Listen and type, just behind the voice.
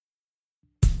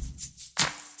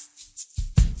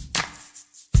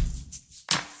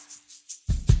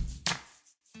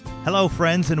Hello,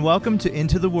 friends, and welcome to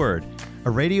Into the Word, a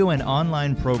radio and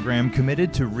online program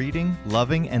committed to reading,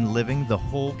 loving, and living the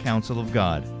whole counsel of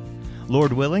God.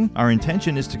 Lord willing, our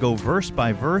intention is to go verse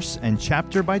by verse and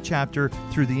chapter by chapter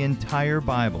through the entire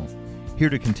Bible. Here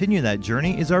to continue that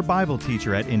journey is our Bible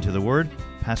teacher at Into the Word,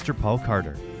 Pastor Paul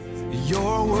Carter.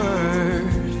 Your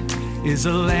word is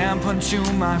a lamp unto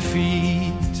my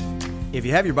feet. If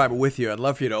you have your Bible with you, I'd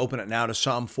love for you to open it now to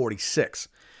Psalm 46.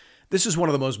 This is one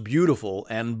of the most beautiful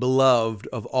and beloved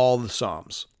of all the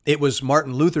Psalms. It was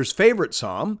Martin Luther's favorite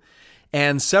psalm,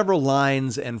 and several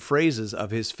lines and phrases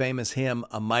of his famous hymn,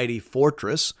 A Mighty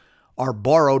Fortress, are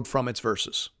borrowed from its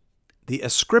verses. The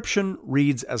ascription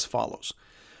reads as follows: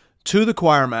 To the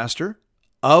choir master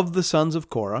of the sons of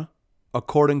Korah,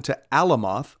 according to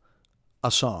Alamoth,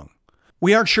 a song.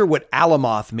 We aren't sure what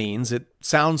Alamoth means. It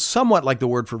sounds somewhat like the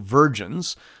word for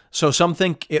virgins, so some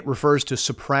think it refers to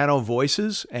soprano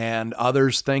voices, and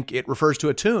others think it refers to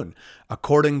a tune,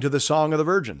 according to the Song of the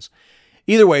Virgins.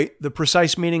 Either way, the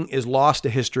precise meaning is lost to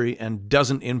history and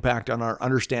doesn't impact on our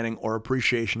understanding or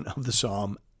appreciation of the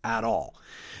psalm at all.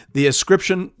 The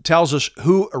ascription tells us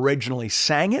who originally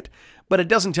sang it, but it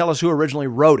doesn't tell us who originally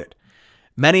wrote it.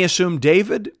 Many assume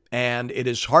David, and it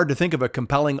is hard to think of a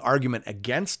compelling argument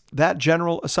against that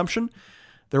general assumption.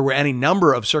 There were any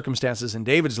number of circumstances in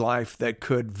David's life that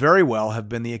could very well have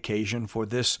been the occasion for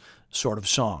this sort of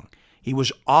song. He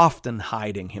was often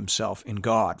hiding himself in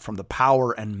God from the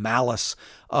power and malice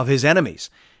of his enemies,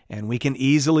 and we can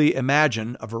easily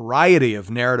imagine a variety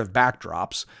of narrative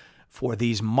backdrops for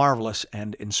these marvelous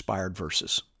and inspired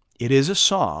verses. It is a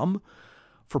psalm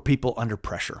for people under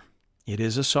pressure. It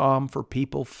is a psalm for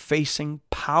people facing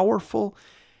powerful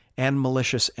and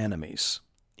malicious enemies.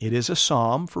 It is a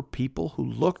psalm for people who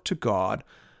look to God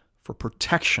for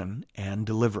protection and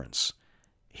deliverance.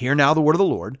 Hear now the word of the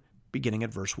Lord, beginning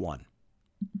at verse 1.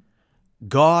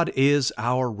 God is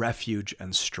our refuge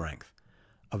and strength,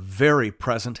 a very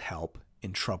present help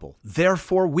in trouble.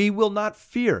 Therefore we will not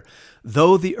fear,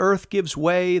 though the earth gives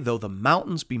way, though the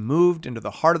mountains be moved into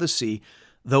the heart of the sea,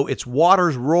 though its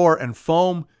waters roar and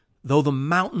foam, though the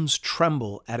mountains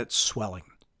tremble at its swelling.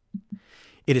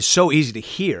 It is so easy to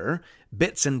hear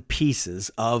bits and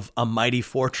pieces of a mighty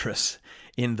fortress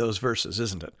in those verses,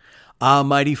 isn't it? A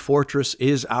mighty fortress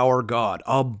is our God,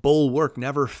 a bulwark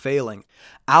never failing,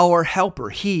 our helper,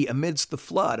 he amidst the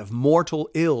flood of mortal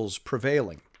ills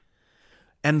prevailing.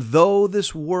 And though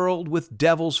this world with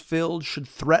devils filled should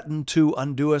threaten to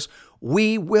undo us,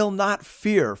 we will not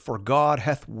fear, for God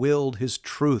hath willed his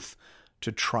truth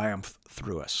to triumph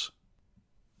through us.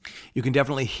 You can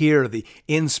definitely hear the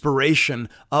inspiration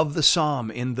of the psalm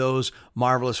in those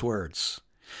marvelous words.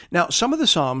 Now, some of the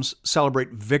psalms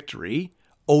celebrate victory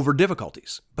over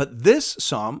difficulties, but this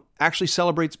psalm actually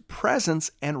celebrates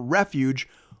presence and refuge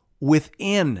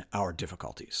within our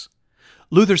difficulties.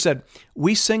 Luther said,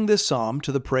 "We sing this psalm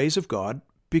to the praise of God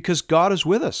because God is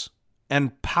with us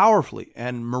and powerfully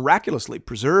and miraculously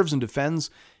preserves and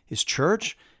defends his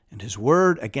church and his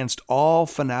word against all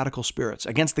fanatical spirits,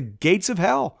 against the gates of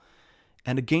hell,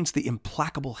 and against the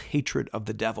implacable hatred of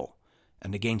the devil,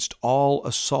 and against all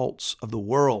assaults of the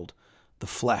world, the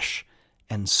flesh,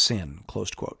 and sin."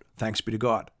 Close quote. Thanks be to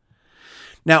God.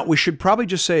 Now, we should probably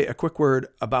just say a quick word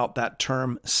about that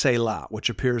term Selah, which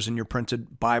appears in your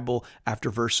printed Bible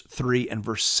after verse 3 and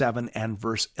verse 7 and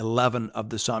verse 11 of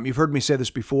the psalm. You've heard me say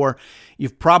this before.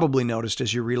 You've probably noticed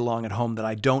as you read along at home that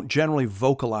I don't generally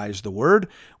vocalize the word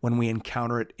when we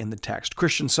encounter it in the text.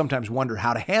 Christians sometimes wonder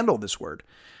how to handle this word.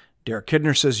 Derek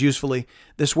Kidner says usefully,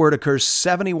 this word occurs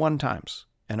 71 times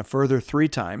and a further 3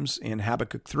 times in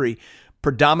Habakkuk 3,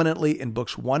 predominantly in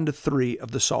books 1 to 3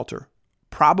 of the Psalter.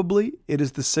 Probably it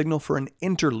is the signal for an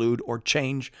interlude or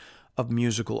change of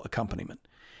musical accompaniment.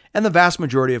 And the vast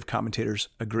majority of commentators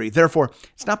agree. Therefore,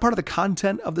 it's not part of the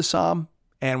content of the psalm,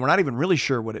 and we're not even really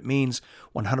sure what it means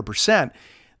 100%.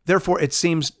 Therefore, it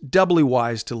seems doubly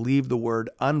wise to leave the word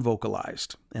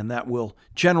unvocalized, and that will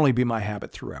generally be my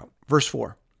habit throughout. Verse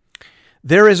 4,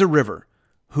 There is a river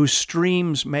whose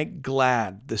streams make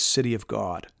glad the city of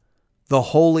God, the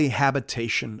holy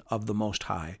habitation of the Most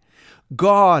High.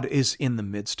 God is in the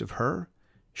midst of her.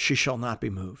 She shall not be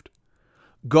moved.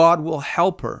 God will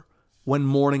help her when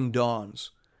morning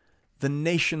dawns. The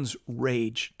nations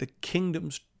rage, the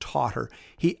kingdoms totter.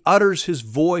 He utters his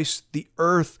voice, the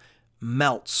earth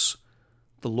melts.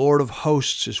 The Lord of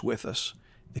hosts is with us.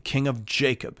 The King of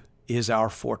Jacob is our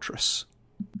fortress.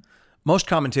 Most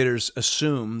commentators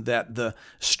assume that the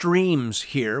streams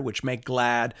here, which make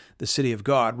glad the city of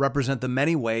God, represent the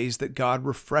many ways that God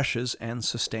refreshes and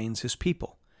sustains his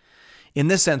people. In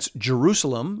this sense,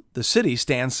 Jerusalem, the city,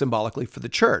 stands symbolically for the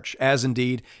church, as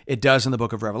indeed it does in the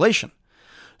book of Revelation.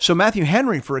 So Matthew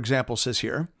Henry, for example, says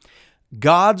here,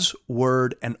 God's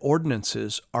word and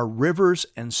ordinances are rivers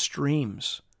and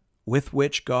streams with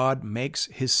which God makes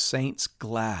his saints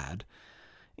glad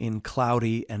in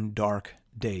cloudy and dark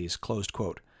days, closed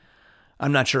quote.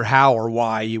 I'm not sure how or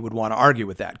why you would want to argue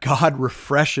with that. God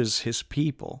refreshes his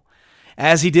people.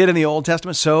 As he did in the Old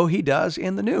Testament, so he does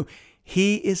in the New.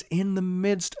 He is in the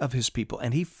midst of his people,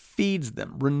 and he feeds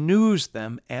them, renews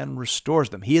them, and restores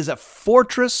them. He is a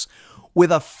fortress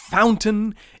with a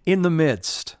fountain in the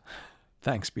midst.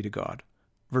 Thanks be to God.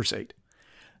 Verse 8.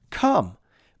 Come,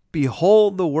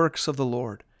 behold the works of the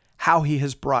Lord, how he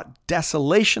has brought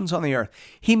desolations on the earth.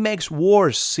 He makes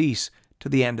wars cease to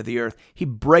the end of the earth. He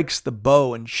breaks the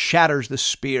bow and shatters the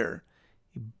spear.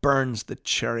 He burns the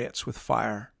chariots with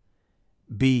fire.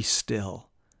 Be still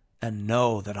and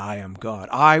know that I am God.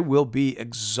 I will be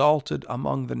exalted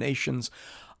among the nations.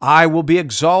 I will be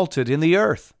exalted in the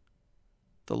earth.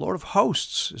 The Lord of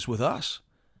hosts is with us.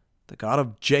 The God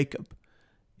of Jacob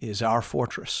is our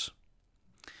fortress.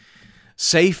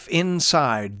 Safe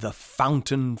inside the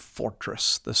fountain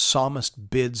fortress, the psalmist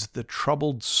bids the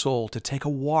troubled soul to take a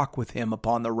walk with him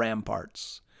upon the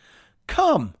ramparts.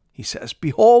 Come, he says,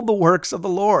 behold the works of the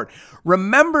Lord.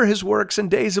 Remember his works in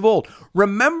days of old.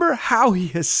 Remember how he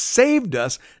has saved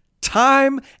us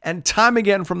time and time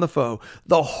again from the foe.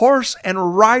 The horse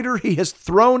and rider he has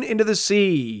thrown into the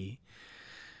sea.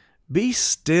 Be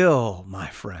still, my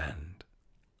friend,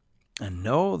 and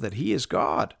know that he is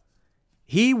God.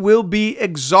 He will be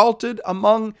exalted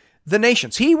among the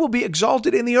nations. He will be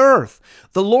exalted in the earth.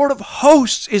 The Lord of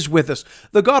hosts is with us.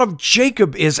 The God of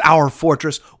Jacob is our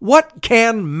fortress. What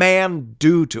can man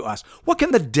do to us? What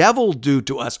can the devil do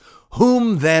to us?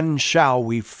 Whom then shall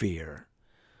we fear?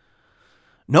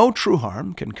 No true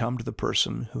harm can come to the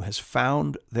person who has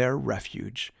found their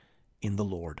refuge in the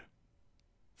Lord.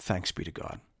 Thanks be to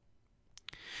God.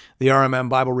 The RMM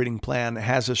Bible reading plan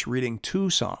has us reading 2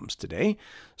 Psalms today,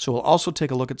 so we'll also take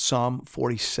a look at Psalm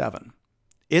 47.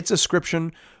 Its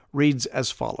ascription reads as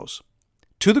follows: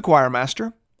 To the choir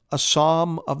master, a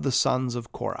psalm of the sons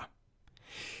of Korah.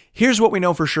 Here's what we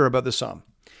know for sure about the psalm.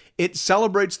 It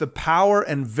celebrates the power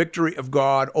and victory of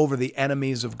God over the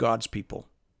enemies of God's people.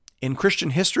 In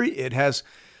Christian history, it has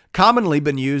commonly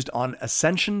been used on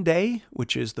Ascension Day,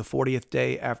 which is the 40th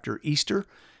day after Easter,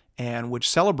 and which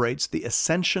celebrates the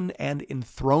ascension and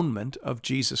enthronement of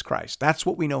Jesus Christ. That's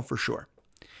what we know for sure.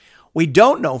 We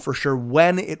don't know for sure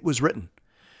when it was written.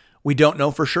 We don't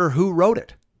know for sure who wrote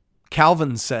it.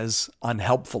 Calvin says,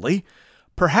 unhelpfully,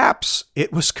 perhaps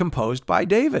it was composed by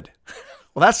David.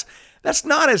 Well, that's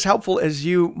not as helpful as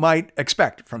you might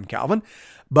expect from Calvin,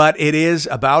 but it is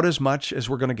about as much as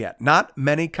we're going to get. Not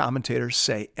many commentators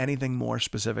say anything more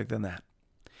specific than that.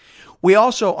 We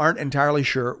also aren't entirely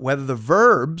sure whether the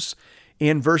verbs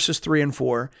in verses 3 and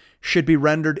 4 should be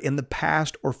rendered in the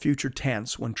past or future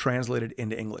tense when translated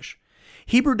into English.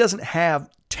 Hebrew doesn't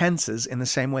have tenses in the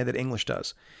same way that English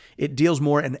does. It deals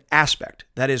more in aspect,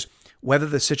 that is, whether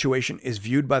the situation is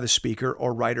viewed by the speaker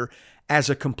or writer as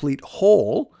a complete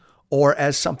whole or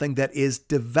as something that is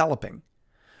developing.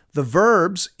 The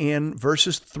verbs in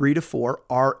verses 3 to 4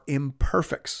 are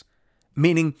imperfects,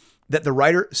 meaning that the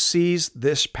writer sees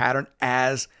this pattern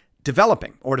as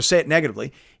developing, or to say it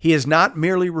negatively, he is not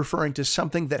merely referring to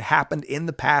something that happened in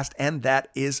the past and that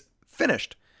is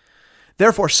finished.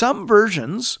 Therefore, some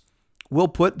versions will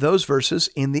put those verses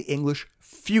in the English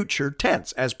future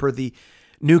tense, as per the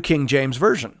New King James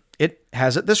Version. It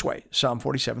has it this way, Psalm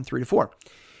 47, 3 to 4.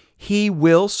 He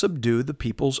will subdue the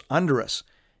peoples under us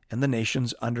and the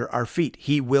nations under our feet.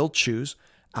 He will choose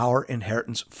our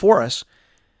inheritance for us,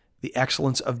 the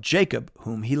excellence of Jacob,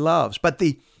 whom he loves. But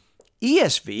the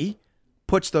ESV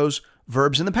puts those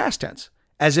verbs in the past tense,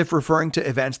 as if referring to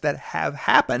events that have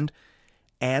happened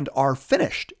and are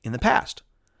finished in the past.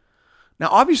 Now,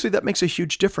 obviously, that makes a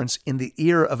huge difference in the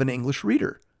ear of an English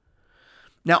reader.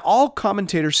 Now, all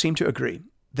commentators seem to agree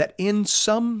that in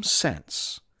some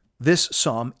sense, this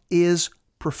psalm is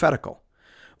prophetical.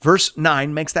 Verse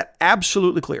 9 makes that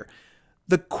absolutely clear.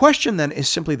 The question then is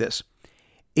simply this: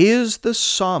 is the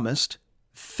psalmist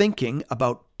thinking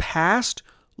about past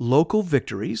local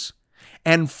victories,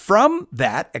 and from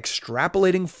that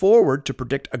extrapolating forward to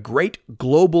predict a great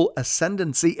global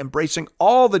ascendancy embracing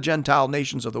all the Gentile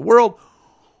nations of the world?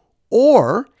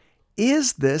 Or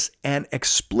is this an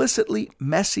explicitly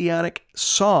messianic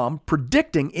psalm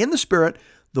predicting in the Spirit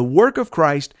the work of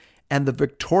Christ and the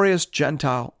victorious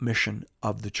Gentile mission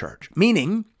of the church?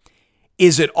 Meaning,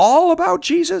 is it all about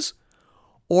Jesus,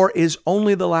 or is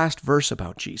only the last verse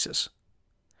about Jesus?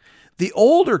 The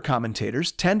older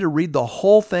commentators tend to read the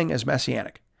whole thing as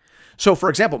messianic. So, for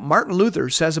example, Martin Luther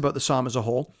says about the psalm as a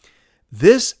whole,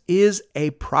 "This is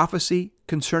a prophecy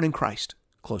concerning Christ,"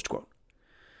 closed quote.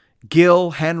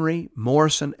 Gill, Henry,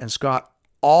 Morrison, and Scott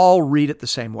all read it the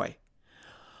same way.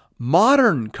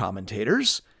 Modern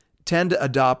commentators tend to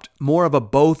adopt more of a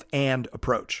both-and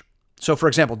approach. So, for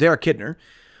example, Derek Kidner,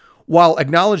 while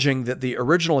acknowledging that the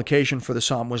original occasion for the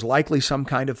psalm was likely some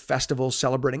kind of festival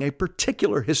celebrating a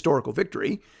particular historical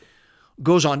victory,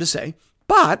 goes on to say,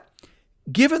 but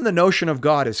given the notion of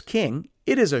God as king,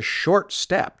 it is a short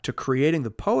step to creating the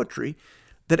poetry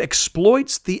that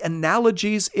exploits the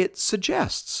analogies it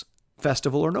suggests,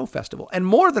 festival or no festival. And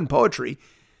more than poetry,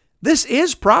 this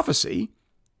is prophecy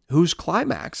whose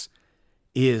climax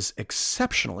is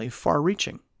exceptionally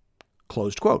far-reaching,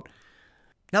 closed quote.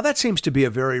 Now that seems to be a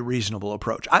very reasonable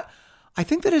approach. I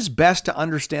think that it's best to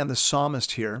understand the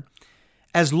psalmist here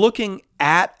as looking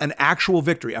at an actual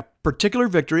victory, a particular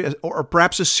victory, or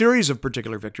perhaps a series of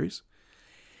particular victories,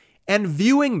 and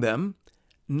viewing them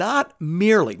not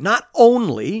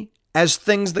only as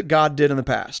things that God did in the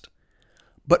past,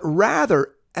 but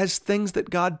rather as things that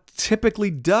God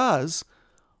typically does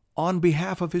on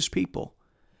behalf of his people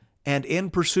and in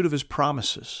pursuit of his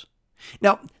promises.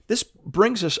 Now, this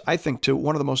brings us, I think, to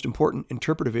one of the most important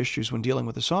interpretive issues when dealing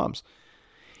with the Psalms.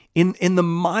 In the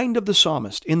mind of the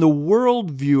psalmist, in the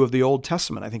worldview of the Old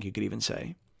Testament, I think you could even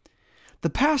say, the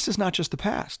past is not just the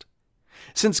past.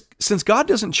 Since God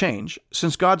doesn't change,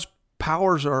 since God's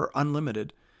powers are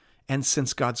unlimited, and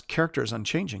since God's character is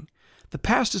unchanging, the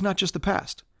past is not just the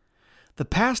past. The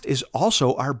past is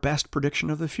also our best prediction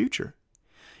of the future.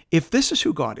 If this is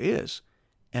who God is,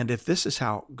 and if this is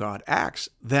how God acts,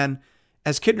 then,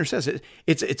 as Kidner says,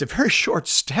 it's a very short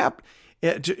step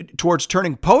towards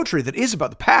turning poetry that is about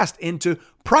the past into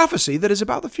prophecy that is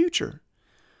about the future.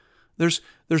 There's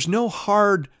no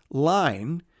hard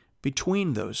line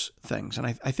between those things. And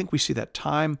I think we see that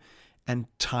time and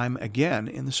time again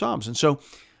in the Psalms. And so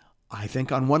I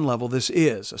think on one level, this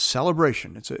is a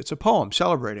celebration. It's a poem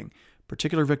celebrating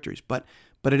particular victories, but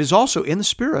it is also in the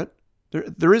spirit.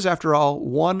 There is, after all,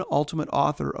 one ultimate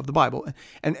author of the Bible.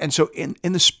 And so in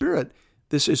the spirit,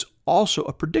 this is also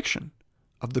a prediction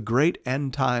of the great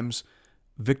end times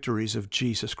victories of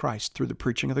Jesus Christ through the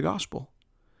preaching of the gospel.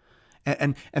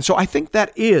 And so I think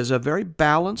that is a very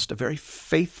balanced, a very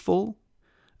faithful,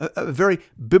 a very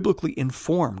biblically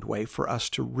informed way for us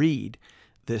to read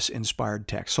this inspired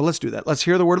text. So let's do that. Let's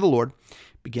hear the word of the Lord,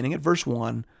 beginning at verse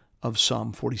 1 of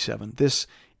Psalm 47. This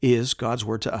is God's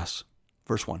word to us.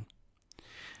 Verse 1.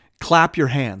 Clap your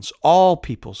hands, all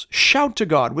peoples. Shout to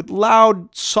God with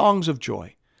loud songs of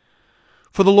joy.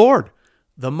 For the Lord,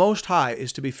 the Most High,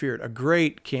 is to be feared, a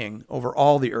great king over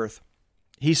all the earth.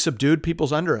 He subdued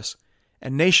peoples under us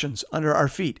and nations under our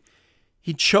feet.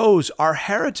 He chose our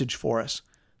heritage for us,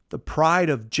 the pride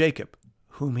of Jacob,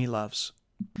 whom he loves.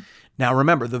 Now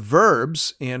remember, the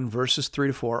verbs in verses 3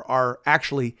 to 4 are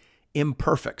actually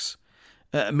imperfects,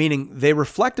 meaning they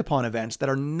reflect upon events that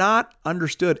are not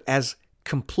understood as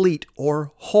complete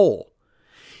or whole.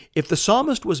 If the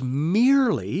psalmist was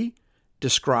merely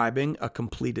describing a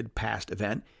completed past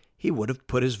event, he would have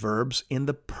put his verbs in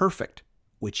the perfect,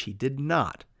 which he did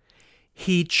not.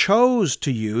 He chose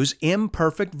to use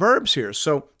imperfect verbs here.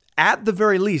 So at the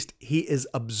very least, he is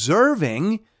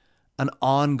observing an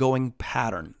ongoing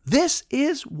pattern. This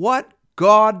is what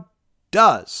God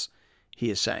does, he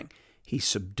is saying. He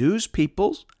subdues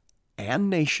peoples and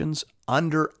nations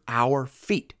under our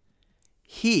feet.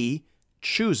 He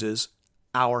chooses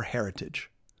our heritage.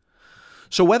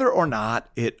 So whether or not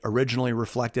it originally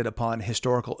reflected upon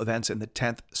historical events in the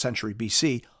 10th century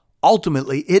BC,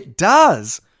 ultimately it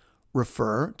does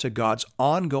refer to God's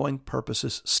ongoing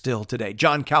purposes still today.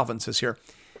 John Calvin says here,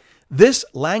 this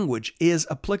language is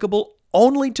applicable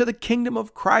only to the kingdom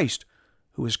of Christ,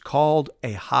 who is called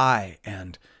a high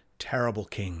and terrible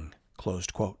king,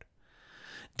 closed quote.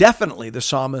 Definitely, the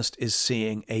psalmist is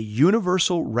seeing a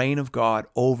universal reign of God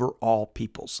over all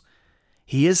peoples.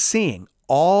 He is seeing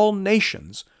all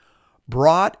nations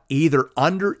brought either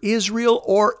under Israel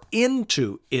or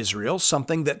into Israel,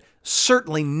 something that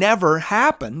certainly never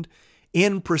happened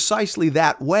in precisely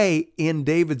that way in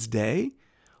David's day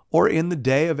or in the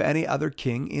day of any other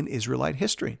king in Israelite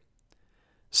history.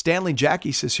 Stanley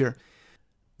Jackie says here,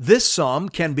 this psalm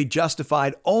can be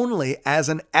justified only as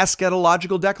an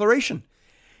eschatological declaration.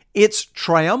 Its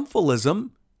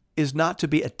triumphalism is not to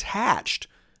be attached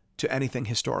to anything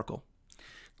historical.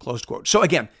 Closed quote. So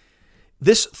again,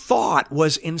 this thought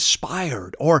was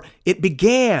inspired, or it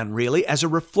began really as a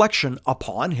reflection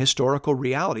upon historical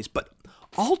realities, but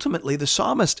ultimately the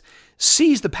psalmist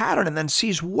sees the pattern and then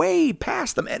sees way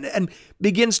past them and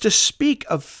begins to speak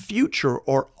of future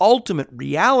or ultimate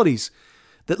realities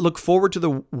that look forward to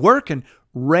the work and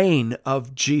reign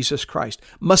of Jesus Christ.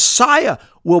 Messiah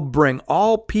will bring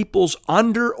all peoples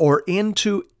under or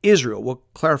into Israel. We'll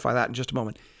clarify that in just a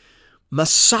moment.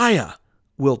 Messiah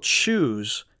will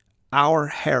choose our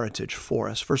heritage for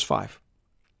us. Verse 5.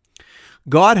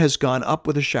 God has gone up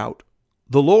with a shout,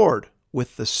 the Lord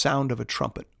with the sound of a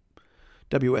trumpet.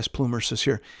 W.S. Plumer says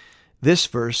here, this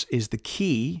verse is the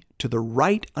key to the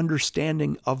right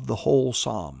understanding of the whole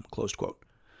psalm, closed quote.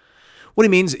 What he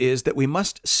means is that we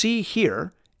must see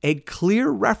here a clear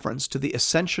reference to the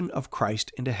ascension of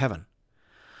Christ into heaven.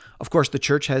 Of course, the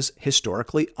church has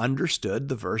historically understood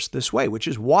the verse this way, which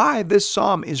is why this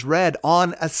psalm is read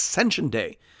on Ascension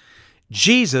Day.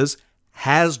 Jesus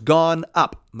has gone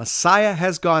up. Messiah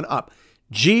has gone up.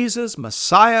 Jesus,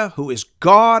 Messiah, who is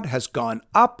God, has gone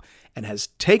up and has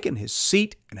taken his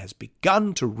seat and has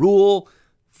begun to rule.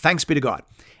 Thanks be to God.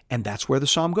 And that's where the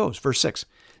psalm goes. Verse 6.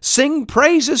 Sing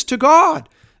praises to God.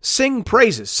 Sing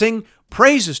praises. Sing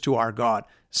praises to our God.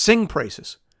 Sing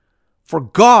praises. For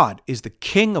God is the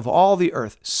King of all the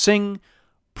earth. Sing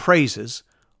praises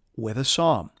with a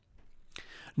psalm.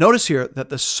 Notice here that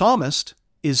the psalmist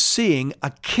is seeing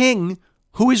a king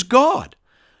who is God.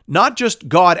 Not just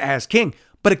God as king,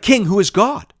 but a king who is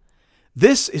God.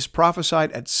 This is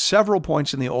prophesied at several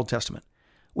points in the Old Testament.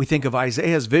 We think of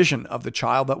Isaiah's vision of the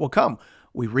child that will come.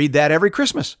 We read that every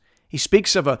Christmas. He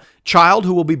speaks of a child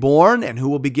who will be born and who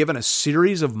will be given a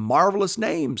series of marvelous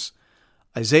names.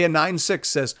 Isaiah 9:6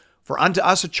 says, For unto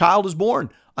us a child is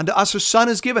born, unto us a son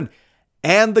is given,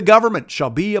 and the government shall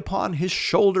be upon his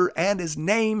shoulder, and his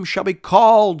name shall be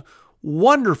called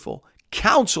Wonderful,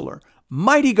 Counselor,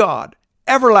 Mighty God,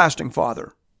 Everlasting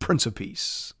Father, Prince of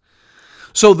Peace.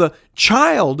 So the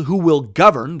child who will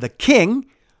govern, the king,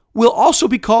 will also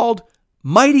be called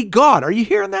Mighty God. Are you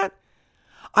hearing that?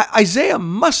 Isaiah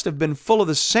must have been full of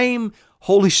the same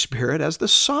Holy Spirit as the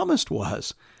psalmist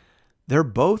was. They're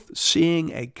both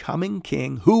seeing a coming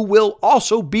king who will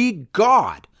also be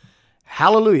God.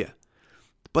 Hallelujah.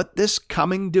 But this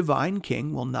coming divine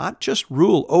king will not just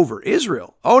rule over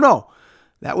Israel. Oh no,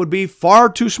 that would be far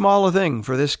too small a thing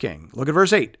for this king. Look at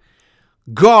verse 8.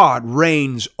 God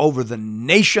reigns over the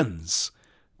nations.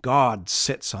 God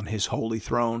sits on his holy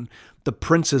throne. The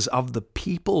princes of the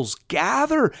peoples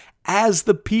gather as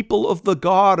the people of the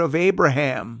God of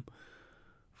Abraham.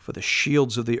 For the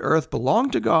shields of the earth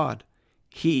belong to God.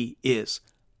 He is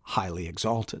highly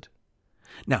exalted.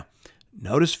 Now,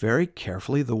 notice very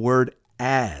carefully the word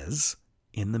as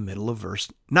in the middle of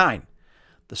verse 9.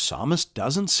 The psalmist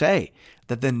doesn't say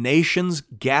that the nations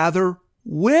gather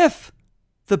with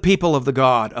the people of the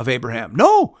God of Abraham.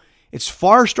 No, it's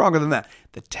far stronger than that.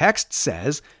 The text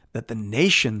says that the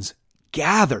nations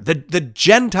gather, the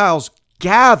Gentiles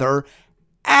gather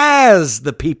as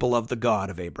the people of the God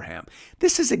of Abraham.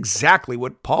 This is exactly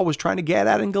what Paul was trying to get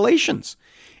at in Galatians.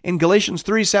 In Galatians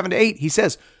 3:7-8, he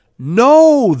says,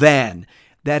 Know then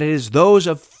that it is those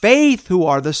of faith who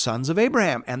are the sons of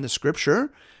Abraham. And the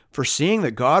scripture, foreseeing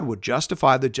that God would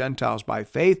justify the Gentiles by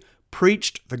faith,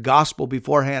 preached the gospel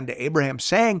beforehand to Abraham,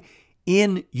 saying,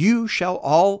 In you shall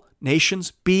all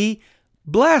nations be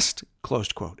blessed.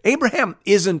 Closed quote. Abraham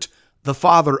isn't the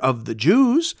father of the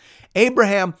Jews.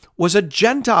 Abraham was a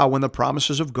Gentile when the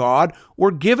promises of God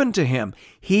were given to him.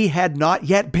 He had not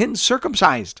yet been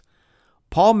circumcised.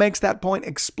 Paul makes that point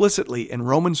explicitly in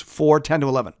Romans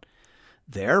 4:10-11.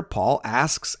 There, Paul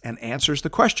asks and answers the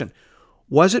question,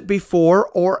 was it before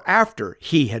or after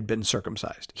he had been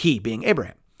circumcised? He being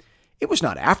Abraham. It was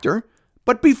not after,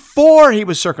 but before he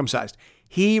was circumcised.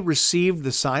 He received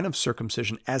the sign of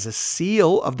circumcision as a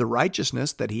seal of the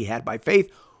righteousness that he had by faith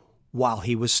while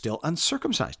he was still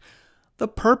uncircumcised. The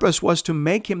purpose was to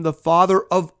make him the father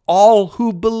of all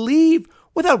who believe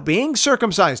without being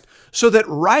circumcised, so that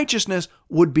righteousness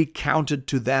would be counted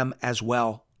to them as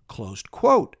well. Closed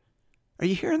quote. Are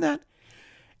you hearing that?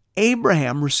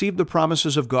 Abraham received the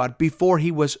promises of God before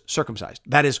he was circumcised.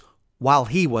 That is, while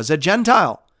he was a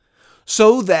Gentile,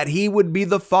 so that he would be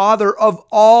the father of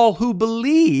all who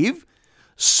believe,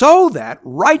 so that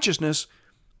righteousness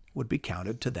would be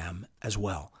counted to them as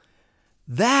well.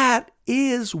 That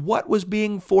is what was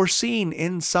being foreseen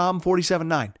in Psalm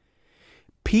 47:9.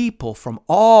 People from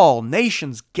all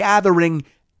nations gathering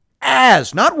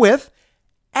as, not with,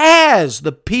 as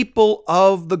the people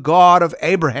of the God of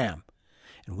Abraham.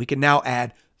 And we can now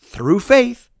add, through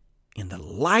faith in the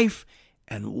life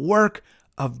and work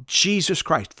of Jesus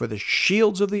Christ. For the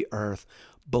shields of the earth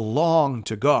belong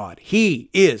to God. He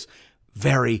is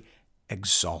very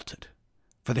exalted.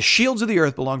 For the shields of the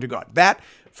earth belong to God. That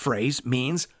phrase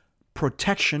means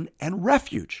protection and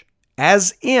refuge.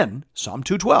 As in Psalm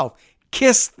 2:12,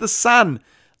 kiss the Son,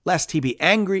 lest he be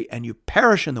angry and you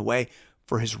perish in the way,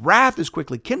 for his wrath is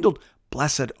quickly kindled.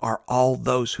 Blessed are all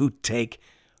those who take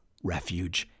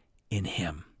refuge in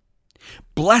him.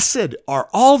 Blessed are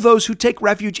all those who take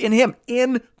refuge in him,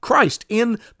 in Christ,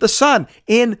 in the Son,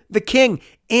 in the King,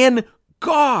 in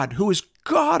God, who is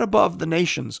God above the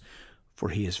nations, for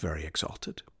he is very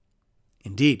exalted.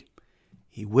 Indeed,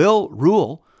 he will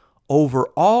rule over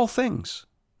all things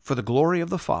for the glory of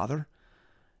the Father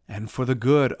and for the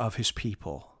good of his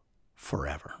people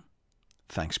forever.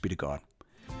 Thanks be to God.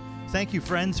 Thank you,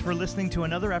 friends, for listening to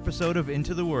another episode of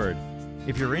Into the Word.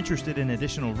 If you're interested in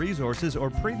additional resources or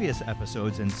previous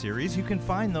episodes and series, you can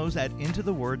find those at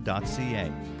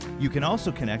intotheword.ca. You can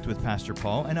also connect with Pastor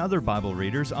Paul and other Bible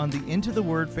readers on the Into the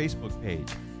Word Facebook page.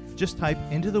 Just type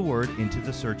Into the Word into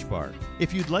the search bar.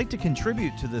 If you'd like to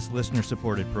contribute to this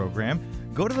listener-supported program,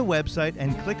 go to the website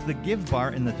and click the Give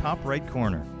bar in the top right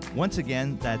corner. Once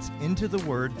again, that's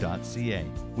intotheword.ca.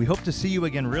 We hope to see you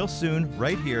again real soon,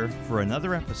 right here, for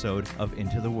another episode of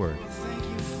Into the Word.